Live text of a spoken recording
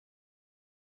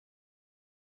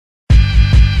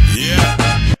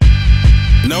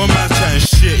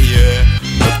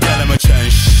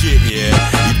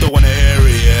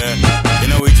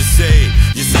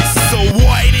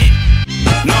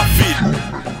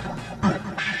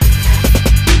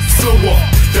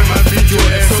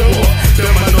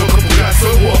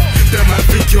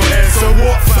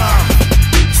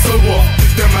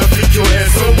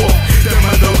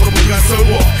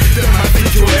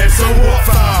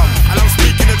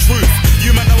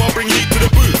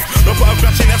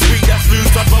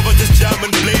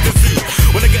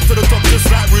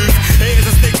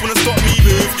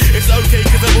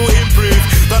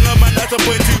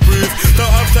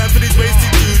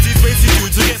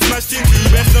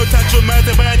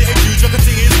try to buy the huge, like a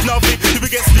thing is nothing. You will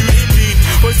get screwed indeed.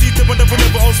 But see to wonder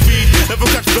never on speed. Never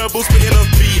catch verbal spitting on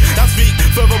beat. That's weak,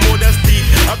 furthermore that's deep.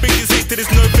 I bring this hate to this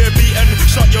no fair beat and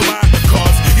shut your mouth,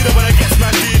 cause you don't wanna get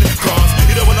smashed in, cause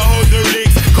you don't wanna hold no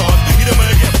legs, cause you don't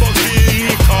wanna get boxed in,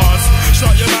 cause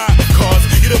shut your mouth, cause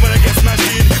you don't wanna get smashed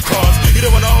in, cause you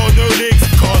don't wanna hold no legs,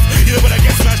 cause you don't wanna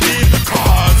get smashed in,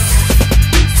 cause.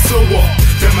 So what?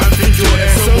 Them man think you're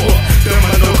air, so what? Them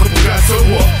man know a couple guys, so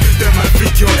what? Them man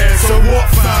think you're air, so what,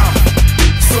 fam?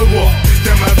 So what?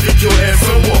 Them man think you're air,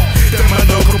 so what? Them man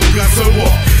know a couple guys, so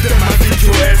what? Them man think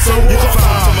you're air, so what, fam? You can't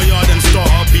come to my yard and start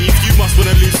a beef. You must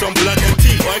wanna lose some blood and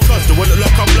teeth. Why? Cause the one look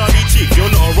like a bloody cheek.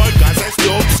 You're not a road guys, I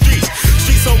still off the streets.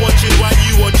 Streets are watching, why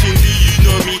you watching? Do you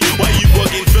know me? Why you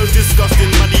bugging? Feels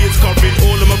disgusting, money is covering.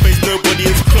 All of my face, nobody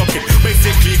is clocking.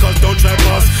 Basically, cause don't try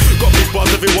pass. Got big bars,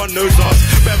 everyone knows us.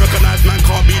 Better recognize man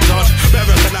can't be touched.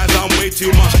 Better recognize I'm way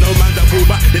too much. No man that pull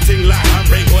back the thing like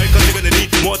handbrake, boy. Cause you're gonna need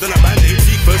more than a band-aid.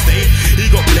 Seek first aid, he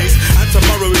got placed. And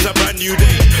tomorrow is a brand new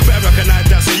day. Better recognize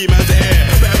that ski man's air.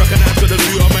 Better recognize got the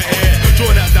view on my hair.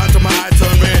 Draw that down to my eye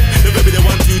turn red. Never be the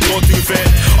one to talk too fair.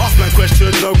 Ask my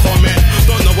questions, no comment.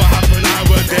 Don't know what happened, I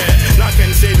weren't there. Now I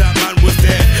can say that man was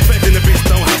there. Expecting the bitch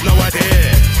don't have no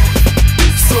idea.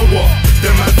 So what?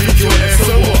 Them man think you're air,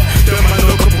 so what? Them man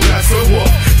know a couple guys, so what?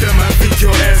 Them man think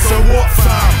you're air, so what,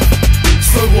 fam?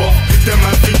 So what? Them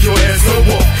man think you're air, so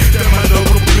what? Them man know a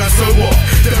couple guys, so what?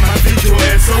 Them man think you're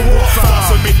air, so what, fam?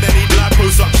 So big they need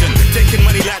liposuction. Taking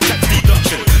money like tax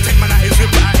deduction. Take man at his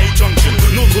whip at a junction.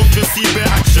 No talk, just see bare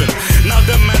action. Now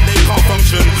them man they can't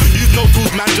function. Use no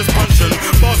tools, man just punching.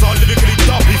 Bars are lyrically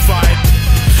darkified.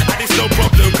 And it's no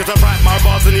problem, cause I write my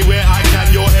bars anywhere I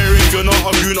can. You're here if you're not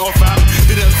a goon or fam.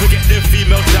 Didn't forget the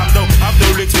female jam. Don't have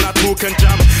no links when I talk and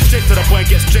jam. Straight to the point,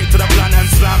 get straight to the plan and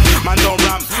slam. Man don't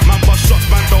ramp, man bust shots,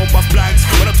 man don't bust blanks.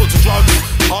 When I talk to drugs,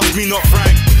 ask me not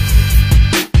Frank.